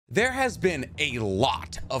There has been a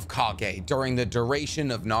lot of Kage during the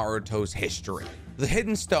duration of Naruto's history. The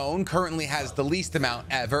Hidden Stone currently has the least amount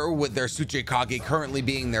ever, with their Kage currently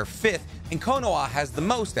being their 5th, and Konoha has the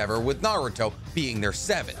most ever, with Naruto being their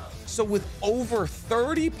 7th. So with over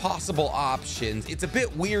 30 possible options, it's a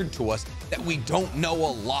bit weird to us that we don't know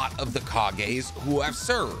a lot of the Kages who have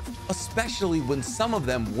served, especially when some of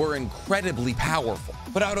them were incredibly powerful.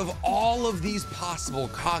 But out of all of these possible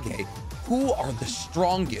Kage, who are the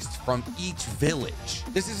strongest from each village?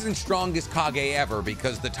 This isn't strongest Kage ever,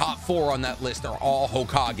 because the top 4 on that list are all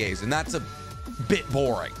Hokages, and that's a bit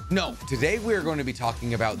boring. No, today we are going to be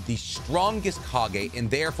talking about the strongest Kage, and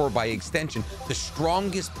therefore by extension the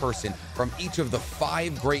strongest person from each of the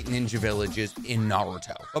 5 great ninja villages in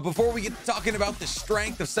Naruto. But before we get to talking about the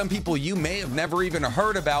strength of some people you may have never even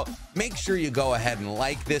heard about, make sure you go ahead and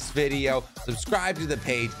like this video, subscribe to the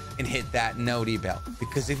page, and hit that noti bell,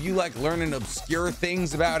 because if you like learning obscure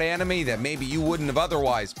things about anime that maybe you wouldn't have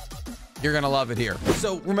otherwise, you're gonna love it here.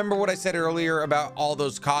 So remember what I said earlier about all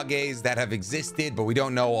those Kages that have existed, but we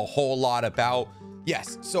don't know a whole lot about?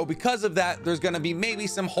 Yes, so because of that, there's gonna be maybe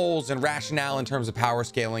some holes in rationale in terms of power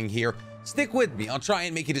scaling here. Stick with me, I'll try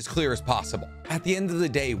and make it as clear as possible. At the end of the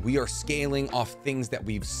day, we are scaling off things that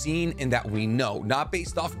we've seen and that we know, not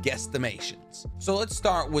based off guesstimations. So let's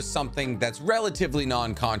start with something that's relatively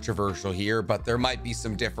non-controversial here, but there might be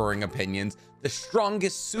some differing opinions. The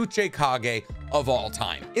strongest Kage of all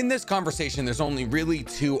time. In this conversation, there's only really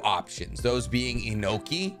 2 options, those being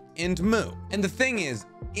Inoki and Mu. And the thing is,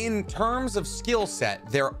 in terms of skill set,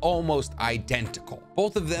 they're almost identical.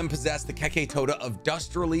 Both of them possess the Kage of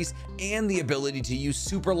Dust Release and the ability to use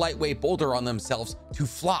super lightweight boulder on themselves to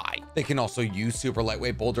fly. They can also use super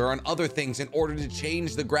lightweight boulder on other things in order to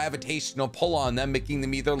change the gravitational pull on them, making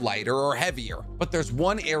them either lighter or heavier. But there's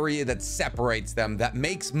one area that separates them that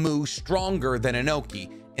makes Mu stronger than Inoki,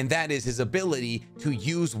 and that is his ability to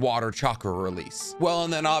use water chakra release. Well,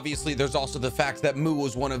 and then obviously there's also the fact that Mu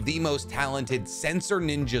was one of the most talented sensor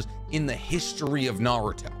ninjas in the history of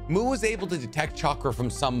Naruto. Mu was able to detect chakra from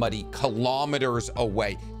somebody kilometers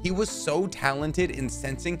away. He was so talented in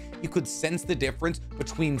sensing, he could sense the difference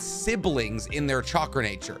between siblings in their chakra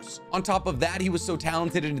natures. On top of that, he was so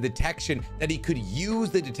talented in detection that he could use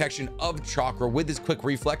the detection of chakra with his quick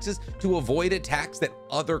reflexes to avoid attacks that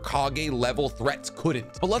other Kage level threats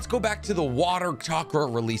couldn't. But let's go back to the water chakra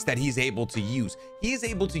release that he's able to use. He is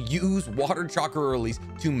able to use water chakra release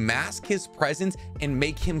to mask his presence and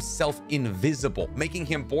make himself invisible, making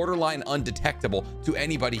him borderline undetectable to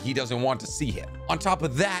anybody he doesn't want to see him. On top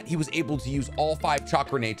of that, he was able to use all 5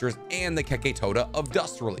 chakra natures and the Kage of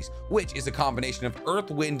Dust Release, which is a combination of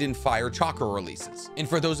earth, wind, and fire chakra releases. And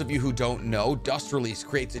for those of you who don't know, Dust Release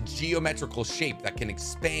creates a geometrical shape that can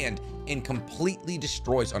expand and completely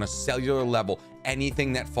destroys on a cellular level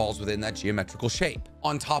anything that falls within that geometrical shape.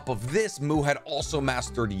 On top of this, Mu had also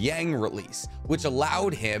mastered Yang Release, which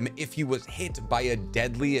allowed him, if he was hit by a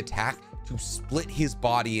deadly attack, to split his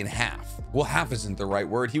body in half. Well, half isn't the right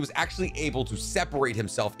word. He was actually able to separate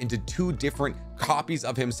himself into 2 different copies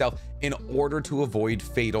of himself in order to avoid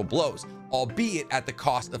fatal blows, albeit at the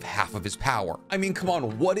cost of half of his power. I mean, come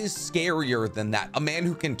on, what is scarier than that? A man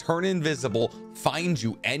who can turn invisible, find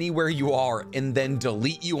you anywhere you are, and then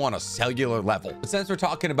delete you on a cellular level. But since we're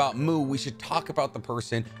talking about Mu, we should talk about the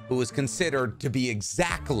person who is considered to be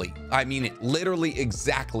exactly, I mean it, literally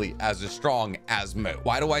exactly as strong as Mu.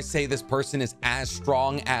 Why do I say this person is as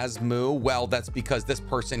strong as Mu? Well, that's because this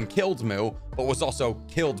person killed Mu, but was also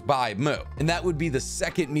killed by Mu. And that would be the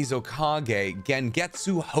second Mizukage,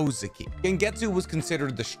 Gengetsu Hozuki. Gengetsu was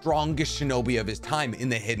considered the strongest shinobi of his time in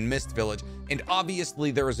the Hidden Mist Village, and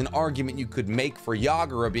obviously there is an argument you could make for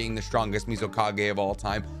Yagura being the strongest Mizukage of all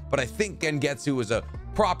time, but I think Gengetsu is a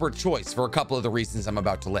proper choice for a couple of the reasons I'm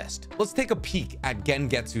about to list. Let's take a peek at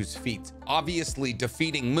Gengetsu's feats. Obviously,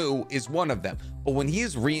 defeating Mu is one of them, but when he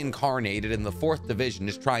is reincarnated and the 4th division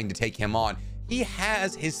is trying to take him on, he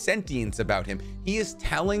has his sentience about him. He is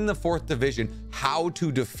telling the 4th division how to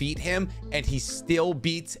defeat him, and he still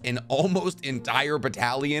beats an almost entire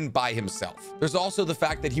battalion by himself. There's also the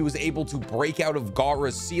fact that he was able to break out of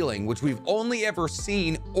Gaara's ceiling, which we've only ever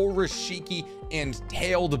seen Urashiki and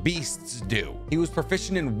tailed beasts do. He was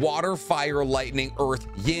proficient in water, fire, lightning, earth,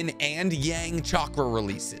 yin, and yang chakra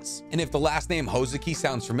releases. And if the last name Hozuki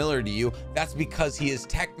sounds familiar to you, that's because he is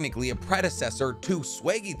technically a predecessor to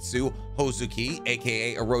Suigetsu Hozuki,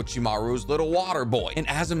 aka Orochimaru's little water boy. And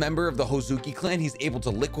as a member of the Hozuki clan, he's able to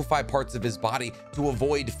liquefy parts of his body to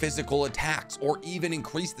avoid physical attacks, or even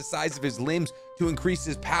increase the size of his limbs to to increase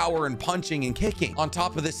his power and punching and kicking. On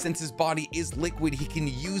top of this, since his body is liquid, he can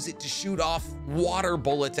use it to shoot off water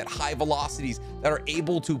bullets at high velocities that are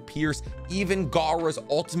able to pierce even Gaara's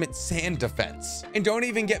ultimate sand defense. And don't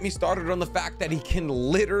even get me started on the fact that he can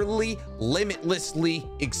literally limitlessly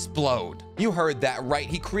explode. You heard that right.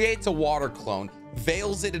 He creates a water clone,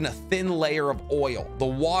 veils it in a thin layer of oil. The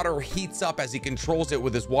water heats up as he controls it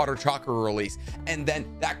with his water chakra release, and then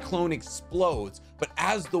that clone explodes. But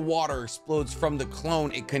as the water explodes from the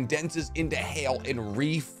clone, it condenses into hail and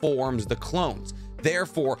reforms the clones,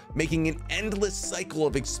 therefore making an endless cycle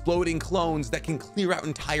of exploding clones that can clear out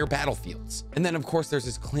entire battlefields. And then of course there's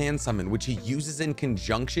his clan summon, which he uses in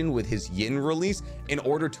conjunction with his yin release in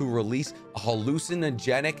order to release a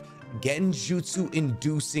hallucinogenic genjutsu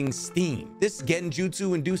inducing steam. This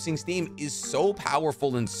genjutsu inducing steam is so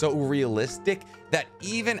powerful and so realistic that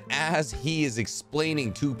even as he is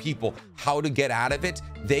explaining to people how to get out of it,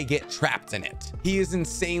 they get trapped in it. He is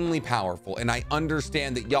insanely powerful, and I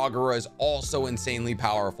understand that Yagura is also insanely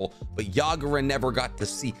powerful, but Yagura never got to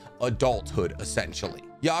see adulthood, essentially.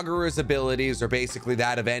 Yagura's abilities are basically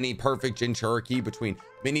that of any perfect Jinchuriki, between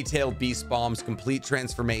mini-tailed beast bombs, complete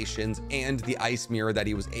transformations, and the ice mirror that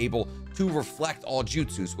he was able to reflect all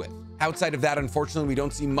jutsus with. Outside of that, unfortunately, we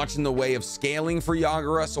don't see much in the way of scaling for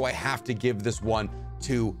Yagura, so I have to give this one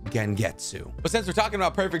to Gengetsu. But since we're talking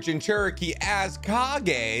about perfect Jinchuriki as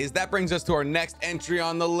Kages, that brings us to our next entry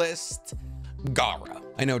on the list, Gaara.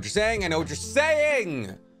 I know what you're saying, I know what you're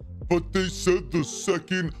saying! But they said the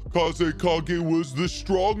second Kage Kage was the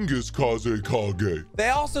strongest Kage Kage. They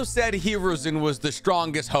also said Hiruzen was the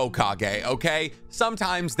strongest Hokage, okay?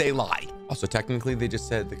 Sometimes they lie. Also, technically, they just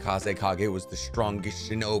said the Kage Kage was the strongest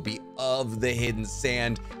shinobi of the Hidden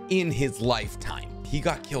Sand in his lifetime. He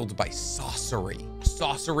got killed by Sasori.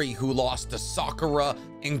 Sasori, who lost to Sakura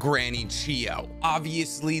and Granny Chiyo.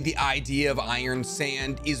 Obviously, the idea of iron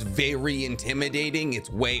sand is very intimidating. It's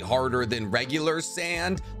way harder than regular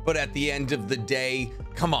sand, but at the end of the day,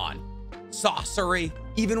 come on. Sasori,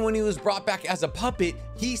 even when he was brought back as a puppet,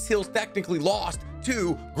 he still technically lost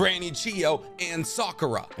to Granny Chiyo and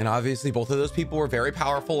Sakura. And obviously both of those people were very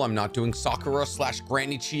powerful. I'm not doing Sakura /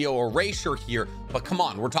 Granny Chiyo erasure here, but come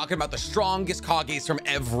on, we're talking about the strongest Kages from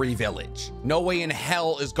every village. No way in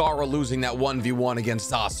hell is Gaara losing that 1v1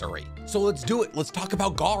 against Sasori. So let's do it. Let's talk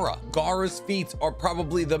about Gaara. Gaara's feats are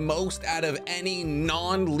probably the most out of any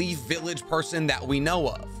non-Leaf Village person that we know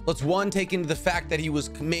of. Let's take into the fact that he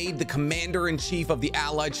was made the commander-in-chief of the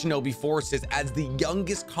Allied Shinobi Forces as the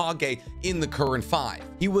youngest Kage in the current 5.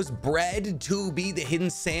 He was bred to be the Hidden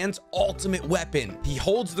Sand's ultimate weapon. He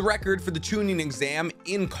holds the record for the Chunin exam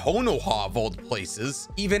in Konoha of all places.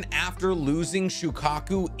 Even after losing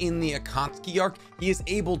Shukaku in the Akatsuki arc, he is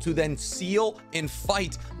able to then seal and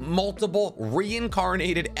fight multiple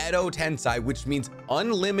reincarnated Edo Tensei, which means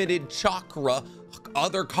unlimited chakra,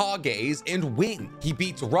 other Kages, and win. He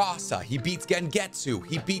beats Rasa, he beats Gengetsu,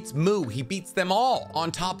 he beats Mu, he beats them all.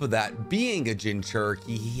 On top of that, being a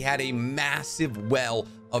Jinchuriki, he had a massive well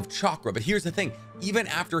of chakra. But here's the thing, even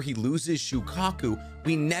after he loses Shukaku,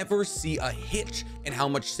 we never see a hitch in how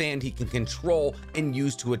much sand he can control and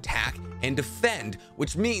use to attack and defend,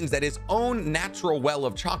 which means that his own natural well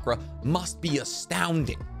of chakra must be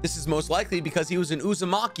astounding. This is most likely because he was an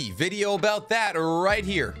Uzumaki. Video about that right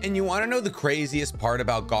here. And you want to know the craziest part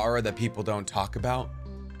about Gaara that people don't talk about?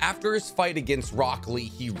 After his fight against Rock Lee,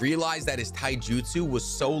 he realized that his taijutsu was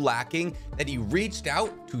so lacking that he reached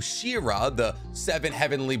out to Shira, the 7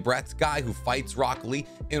 heavenly breaths guy who fights Rock Lee,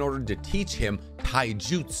 in order to teach him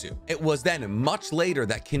taijutsu. It was then much later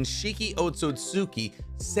that Kinshiki Otsutsuki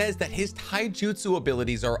says that his taijutsu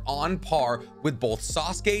abilities are on par with both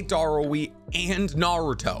Sasuke Darui and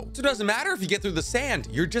Naruto. So it doesn't matter if you get through the sand,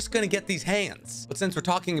 you're just gonna get these hands. But since we're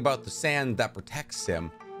talking about the sand that protects him,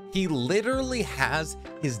 he literally has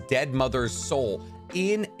his dead mother's soul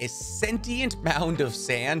in a sentient mound of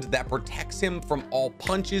sand that protects him from all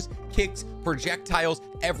punches, kicks, projectiles,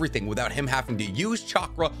 everything, without him having to use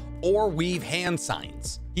chakra or weave hand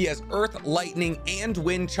signs. He has earth, lightning, and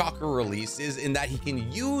wind chakra releases in that he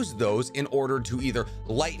can use those in order to either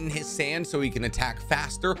lighten his sand so he can attack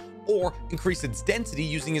faster or increase its density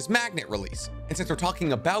using his magnet release. And since we're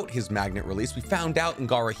talking about his magnet release, we found out in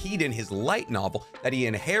Gaara Hiden, his light novel, that he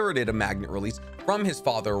inherited a magnet release from his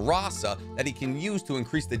father Rasa that he can use to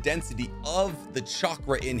increase the density of the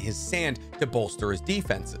chakra in his sand to bolster his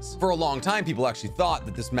defenses. For a long time, people actually thought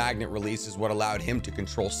that this magnet release is what allowed him to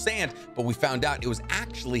control sand, but we found out it was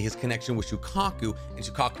actually his connection with Shukaku, and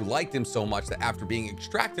Shukaku liked him so much that after being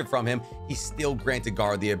extracted from him, he still granted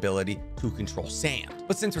Gaara the ability to control sand.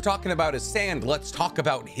 But since we're talking about his sand, let's talk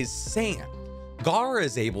about his sand. Gaara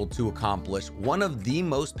is able to accomplish one of the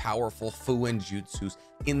most powerful Fuin jutsus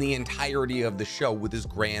in the entirety of the show with his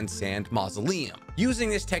Grand Sand Mausoleum. Using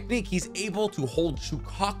this technique, he's able to hold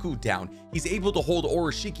Shukaku down. He's able to hold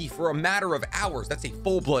Oroshiki for a matter of hours. That's a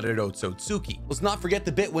full-blooded Otsutsuki. Let's not forget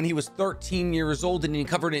the bit when he was 13 years old and he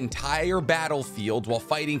covered an entire battlefield while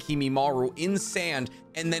fighting Himimaru in sand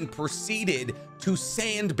and then proceeded to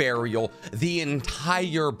sand burial the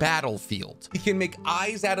entire battlefield. He can make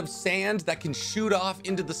eyes out of sand that can shoot off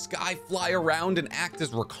into the sky, fly around, and act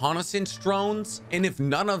as reconnaissance drones. And if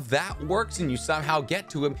none of that works and you somehow get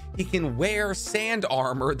to him, he can wear sand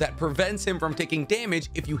armor that prevents him from taking damage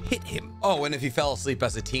if you hit him. Oh, and if he fell asleep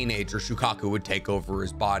as a teenager, Shukaku would take over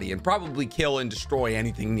his body and probably kill and destroy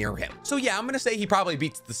anything near him. So yeah, I'm gonna say he probably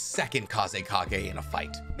beats the second Kage Kage in a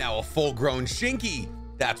fight. Now a full-grown Shinki,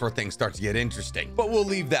 that's where things start to get interesting, but we'll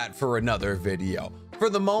leave that for another video. For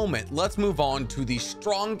the moment, let's move on to the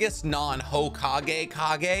strongest non-Hokage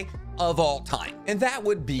Kage of all time, and that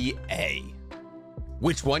would be A.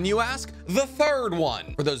 Which one, you ask? The third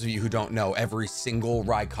one. For those of you who don't know, every single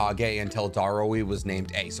Raikage until Darui was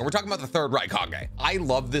named A. So we're talking about the third Raikage. I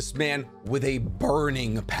love this man with a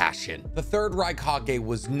burning passion. The third Raikage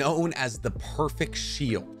was known as the perfect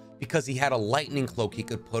shield because he had a lightning cloak he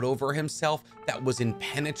could put over himself that was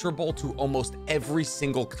impenetrable to almost every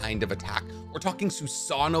single kind of attack. We're talking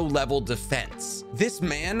Susanoo level defense. This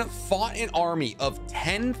man fought an army of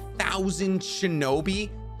 10,000 shinobi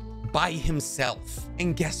by himself.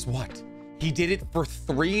 And guess what? He did it for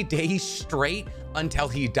 3 days straight until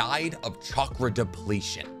he died of chakra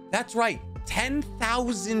depletion. That's right.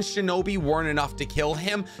 10,000 shinobi weren't enough to kill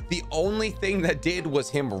him. The only thing that did was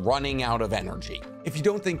him running out of energy. If you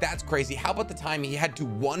don't think that's crazy, how about the time he had to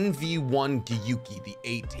 1v1 Gyuki, the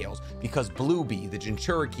Eight Tails, because Blue Bee, the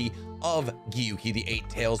Jinchuriki of Gyuki, the Eight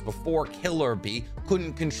Tails, before Killer Bee,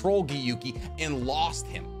 couldn't control Gyuki and lost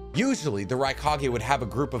him. Usually, the Raikage would have a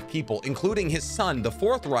group of people, including his son, the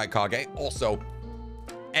fourth Raikage, also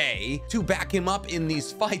A, to back him up in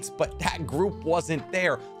these fights, but that group wasn't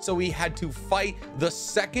there, so he had to fight the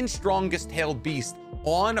second strongest tailed beast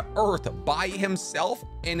on Earth by himself,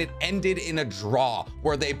 and it ended in a draw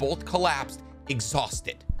where they both collapsed,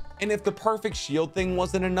 exhausted. And if the perfect shield thing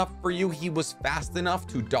wasn't enough for you, he was fast enough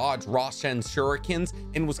to dodge Rasen's shurikens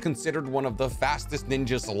and was considered one of the fastest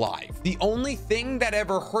ninjas alive. The only thing that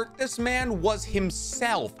ever hurt this man was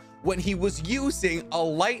himself when he was using a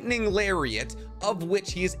lightning lariat, of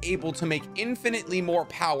which he is able to make infinitely more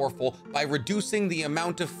powerful by reducing the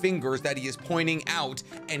amount of fingers that he is pointing out,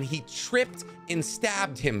 and he tripped and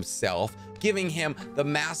stabbed himself, giving him the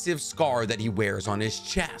massive scar that he wears on his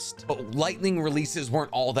chest. But lightning releases weren't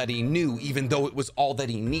all that he knew, even though it was all that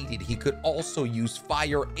he needed. He could also use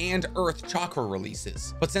fire and earth chakra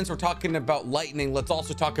releases. But since we're talking about lightning, let's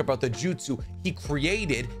also talk about the jutsu he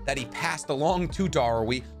created that he passed along to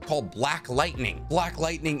Darui called Black Lightning. Black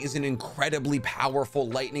Lightning is an incredibly powerful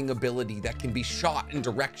lightning ability that can be shot in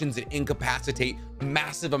directions that incapacitate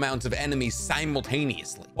massive amounts of enemies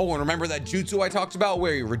simultaneously. Oh, and remember that jutsu I talked about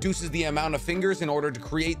where he reduces the amount of fingers in order to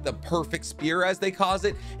create the perfect spear, as they call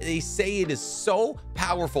it? They say it is so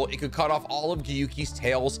powerful it could cut off all of Gyuki's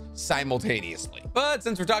tails simultaneously. But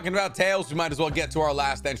since we're talking about tails, we might as well get to our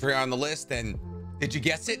last entry on the list. And did you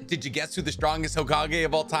guess it? Did you guess who the strongest Hokage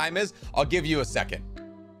of all time is? I'll give you a second.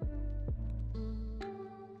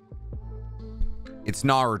 It's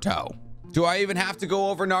Naruto. Do I even have to go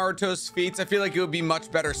over Naruto's feats? I feel like it would be much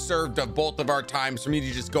better served of both of our times for me to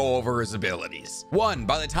just go over his abilities. One,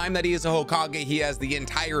 by the time that he is a Hokage, he has the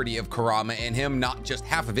entirety of Kurama in him, not just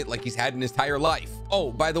half of it like he's had in his entire life. Oh,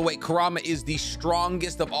 by the way, Kurama is the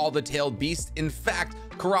strongest of all the tailed beasts. In fact,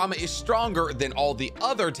 Kurama is stronger than all the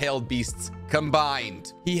other tailed beasts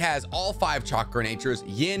combined. He has all 5 chakra natures,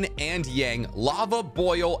 yin and yang, lava,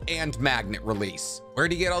 boil, and magnet release.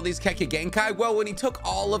 Where'd he get all these Kage Genkai? Well, when he took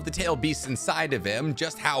all of the tailed beasts inside of him,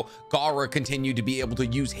 just how Gaara continued to be able to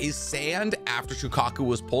use his sand after Shukaku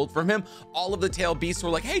was pulled from him, all of the tailed beasts were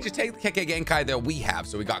like, hey, just take the Kage Genkai that we have.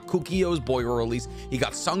 So we got Kukio's boil release, he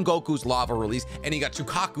got Son Goku's lava release, and he got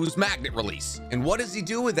Shukaku's magnet release. And what does he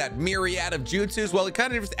do with that myriad of jutsus? Well, he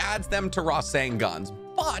kind of just adds them to Rasengans.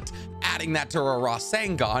 But adding that to a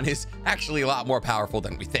Rasengan is actually a lot more powerful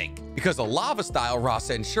than we think, because a lava style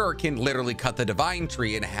Rasen Shuriken literally cut the divine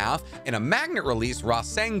tree in half, and a magnet release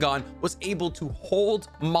Rasengan was able to hold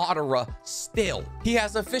Madara still. He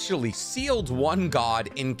has officially sealed one god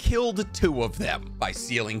and killed 2 of them by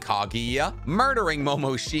sealing Kaguya, murdering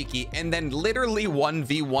Momoshiki, and then literally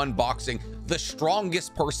 1v1 boxing the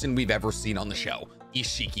strongest person we've ever seen on the show,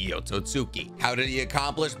 Ishiki Otsutsuki. How did he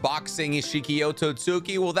accomplish boxing Ishiki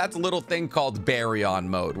Otsutsuki? Well, that's a little thing called baryon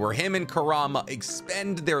mode, where him and Kurama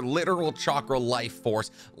expend their literal chakra life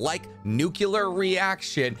force like nuclear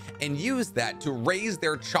reaction and use that to raise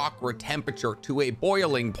their chakra temperature to a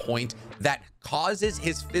boiling point that causes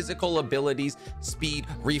his physical abilities, speed,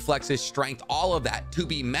 reflexes, strength, all of that to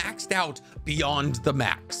be maxed out beyond the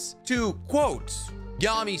max. To quote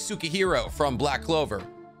Yami Tsukihiro from Black Clover,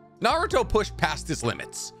 Naruto pushed past his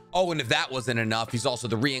limits. Oh, and if that wasn't enough, he's also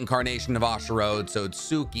the reincarnation of Ashura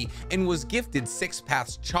Otsutsuki and was gifted 6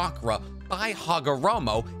 Paths Chakra by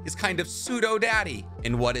Hagoromo, his kind of pseudo daddy.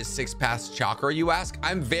 And what is 6 Paths Chakra, you ask?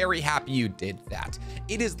 I'm very happy you did that.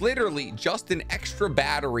 It is literally just an extra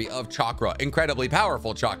battery of chakra, incredibly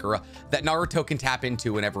powerful chakra, that Naruto can tap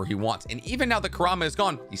into whenever he wants. And even now that Kurama is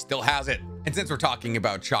gone, he still has it. And since we're talking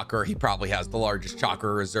about chakra, he probably has the largest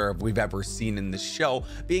chakra reserve we've ever seen in the show,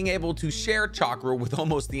 being able to share chakra with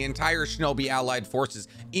almost the entire Shinobi allied forces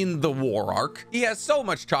in the war arc. He has so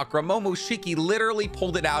much chakra, Momoshiki literally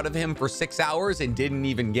pulled it out of him for 6 hours and didn't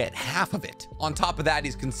even get half of it. On top of that,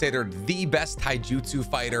 he's considered the best taijutsu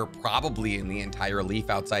fighter probably in the entire Leaf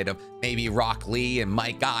outside of maybe Rock Lee and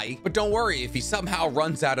Mike Guy. But don't worry, if he somehow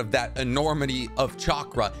runs out of that enormity of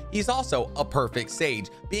chakra, he's also a perfect sage,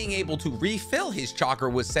 being able to refill his chakra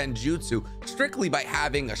with senjutsu strictly by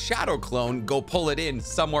having a shadow clone go pull it in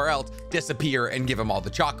somewhere else, disappear, and give him all the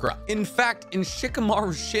chakra. In fact, in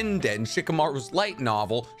Shikamaru's Shinden, Shikamaru's light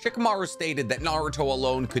novel, Shikamaru stated that Naruto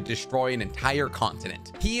alone could destroy an entire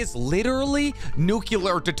continent. He is literally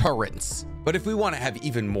nuclear deterrence. But if we want to have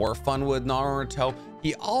even more fun with Naruto,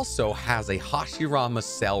 he also has a Hashirama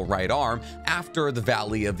Cell right arm after the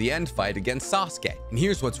Valley of the End fight against Sasuke. And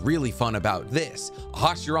here's what's really fun about this. A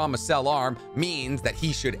Hashirama Cell arm means that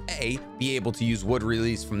he should A, be able to use wood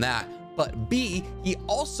release from that, but B, he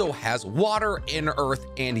also has water and earth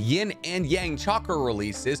and yin and yang chakra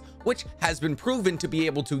releases, which has been proven to be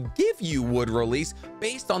able to give you wood release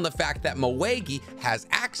based on the fact that Moegi has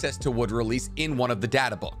access to wood release in one of the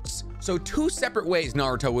data books. So 2 separate ways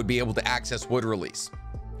Naruto would be able to access wood release.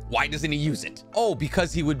 Why doesn't he use it? Oh,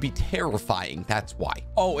 because he would be terrifying, that's why.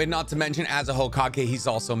 Oh, and not to mention, as a Hokage, he's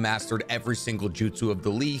also mastered every single jutsu of the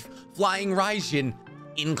Leaf, Flying Raijin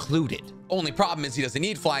included. Only problem is he doesn't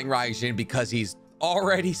need Flying Raijin because he's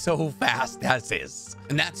already so fast as is.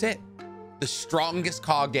 And that's it. The strongest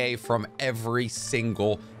Kage from every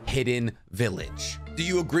single hidden village. Do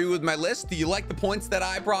you agree with my list? Do you like the points that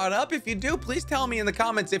I brought up? If you do, please tell me in the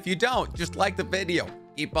comments. If you don't, just like the video.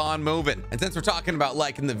 Keep on moving. And since we're talking about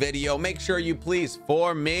liking the video, make sure you please,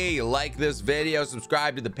 for me, like this video,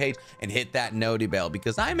 subscribe to the page, and hit that noti bell,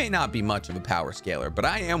 because I may not be much of a power scaler, but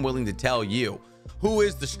I am willing to tell you who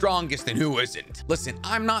is the strongest and who isn't. Listen,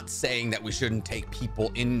 I'm not saying that we shouldn't take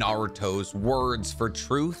people in Naruto's words for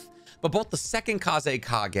truth, but both the second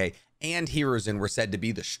Kage and Hiruzen were said to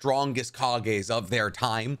be the strongest Kages of their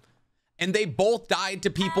time, and they both died to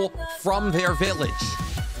people from their village.